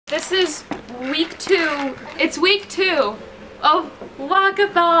This is week 2. It's week 2 of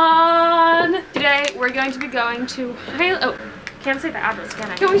walkathon. Today we're going to be going to can't say the address,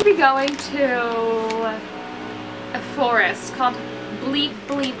 can I? We're going to be going to a forest called Bleep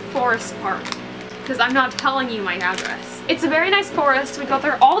Bleep Forest Park. Because I'm not telling you my address. It's a very nice forest. We go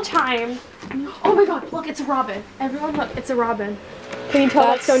there all the time. Oh my god, look, it's a robin. Everyone look, it's a robin. Can you tell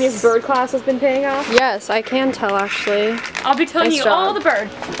that Sonia's bird class has been paying off? Yes, I can tell actually. I'll be telling you all the bird.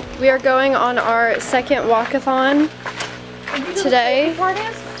 We are going on our second walkathon today. It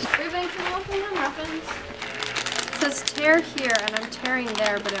says tear here and I'm tearing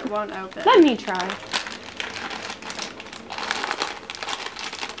there, but it won't open. Let me try.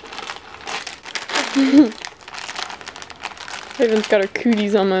 Raven's got her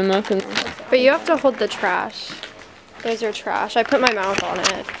cooties on my muffins. But you have to hold the trash. There's your trash. I put my mouth on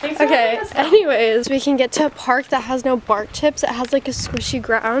it. Okay, anyways, we can get to a park that has no bark tips. It has like a squishy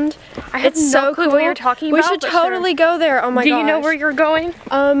ground. It's so cool what you're talking about. We should totally go there. Oh my gosh. Do you know where you're going?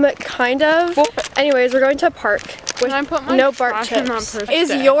 Kind of. Well, anyways, we're going to a park with no bark tips.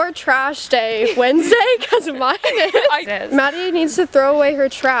 Is your trash day Wednesday? Because mine is. Maddie needs to throw away her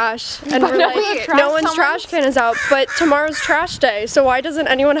trash. And we're like, no one's trash can is out, but tomorrow's trash day. So why doesn't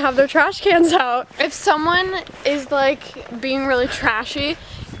anyone have their trash cans out? If someone is like being really trashy,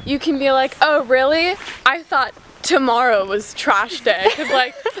 you can be like, oh really? I thought tomorrow was trash day. Cause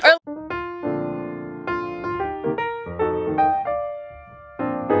like,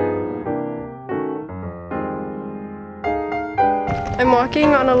 I'm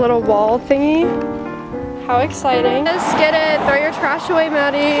walking on a little wall thingy. How exciting. Let's get it. Throw your trash away,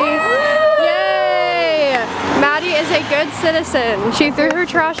 Maddie. Yay! Maddie is a good citizen. She threw her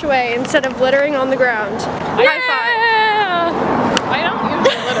trash away instead of littering on the ground. High five. I don't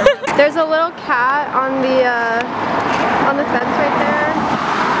usually litter. There's a little cat on the fence right there.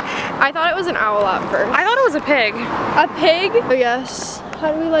 I thought it was an owl at first. I thought it was a pig. A pig? Oh yes.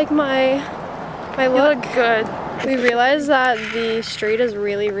 How do we like my look? You look good. We realized that the street is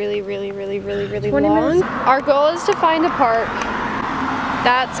really long. Our goal is to find a park.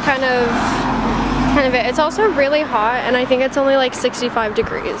 That's kind of it. It's also really hot and I think it's only like 65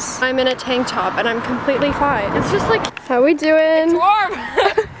 degrees. I'm in a tank top and I'm completely fine. It's just like, how we doing? It's warm.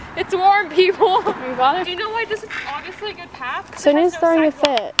 It's warm, people. Do you know why this is obviously a good path? Sonia's throwing a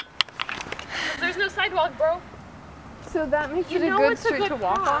fit. There's no sidewalk, bro. So that makes it a good street to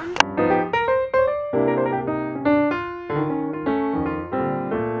walk on.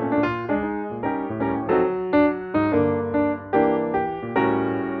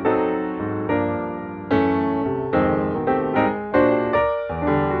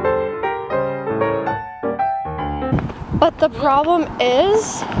 But the problem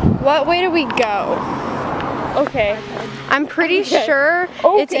is, what way do we go? Okay. I'm pretty sure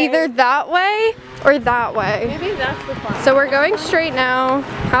it's either that way or that way. Maybe that's the fun. So we're going straight now.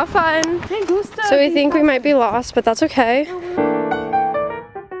 Have fun. So we think we might be lost, but that's okay.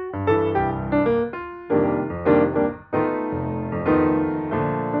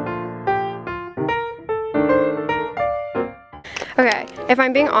 Okay, if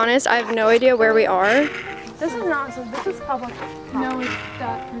I'm being honest, I have no idea where we are. This is not, so this is public. No, it's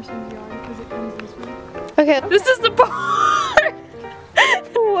that person's yard because it comes this way. Okay. This is the park!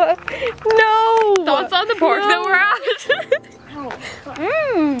 What? No! That's not the park that we're at.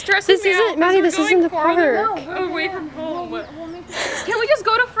 This isn't, Maddie, this isn't the park. Away from home. Can we just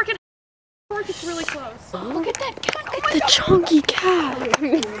go to freaking park? It's really close. Look at that cat. Look at the chunky cat.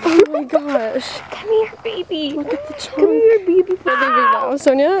 Oh my gosh. Come here, baby. Look at the chunk. Come here, baby. We're leaving now.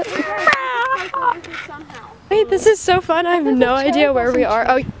 Sonia? Wait, this is so fun. I have no idea where we are.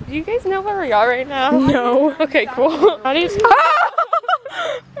 Oh, do you guys know where we are right now? No. Okay, cool. How do you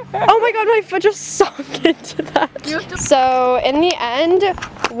Oh my god, my foot just sunk into that. So, in the end,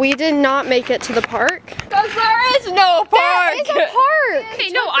 we did not make it to the park. Because there is no park! There is a park! Okay,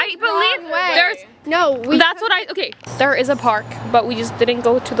 no, I believe there's... No, okay, there is a park, but we just didn't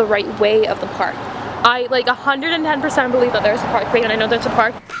go to the right way of the park. I, like, 110% believe that there's a park. Wait, and I know there's a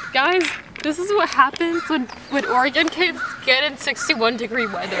park. Guys, this is what happens when Oregon kids get in 61-degree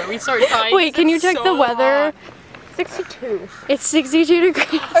weather. We start dying. Wait, can you check the weather? Hot. 62. It's 62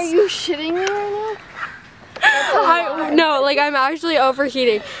 degrees. Are you shitting me right now? No, like I'm actually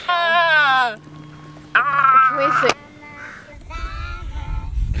overheating. Can we sing?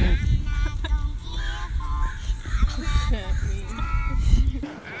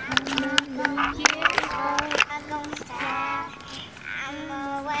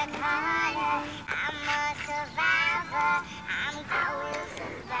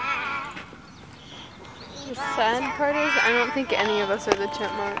 Sad part is, I don't think any of us are the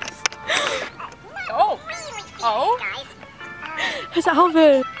chipmunks. Oh. Oh. It's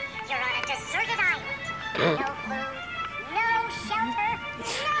Alvin. You're on a deserted island. No food, no shelter,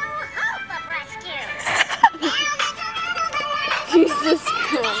 no hope of rescue. Jesus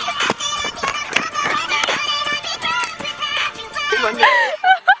Christ.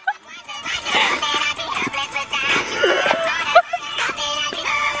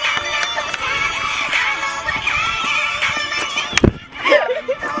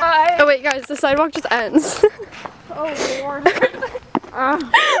 Oh wait guys, the sidewalk just ends. Oh Lord. Oh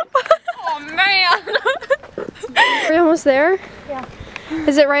man. Are we almost there? Yeah.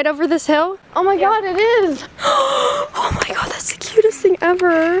 Is it right over this hill? Oh my God, it is. Oh my God, that's the cutest thing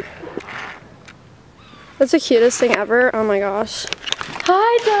ever. That's the cutest thing ever. Oh my gosh.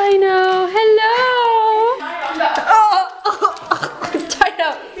 Hi, Dino. Hello.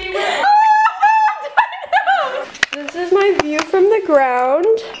 Dino. This is my view from the ground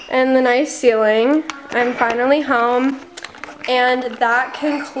and the nice ceiling. I'm finally home, and that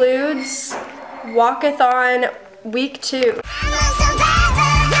concludes Walkathon week 2.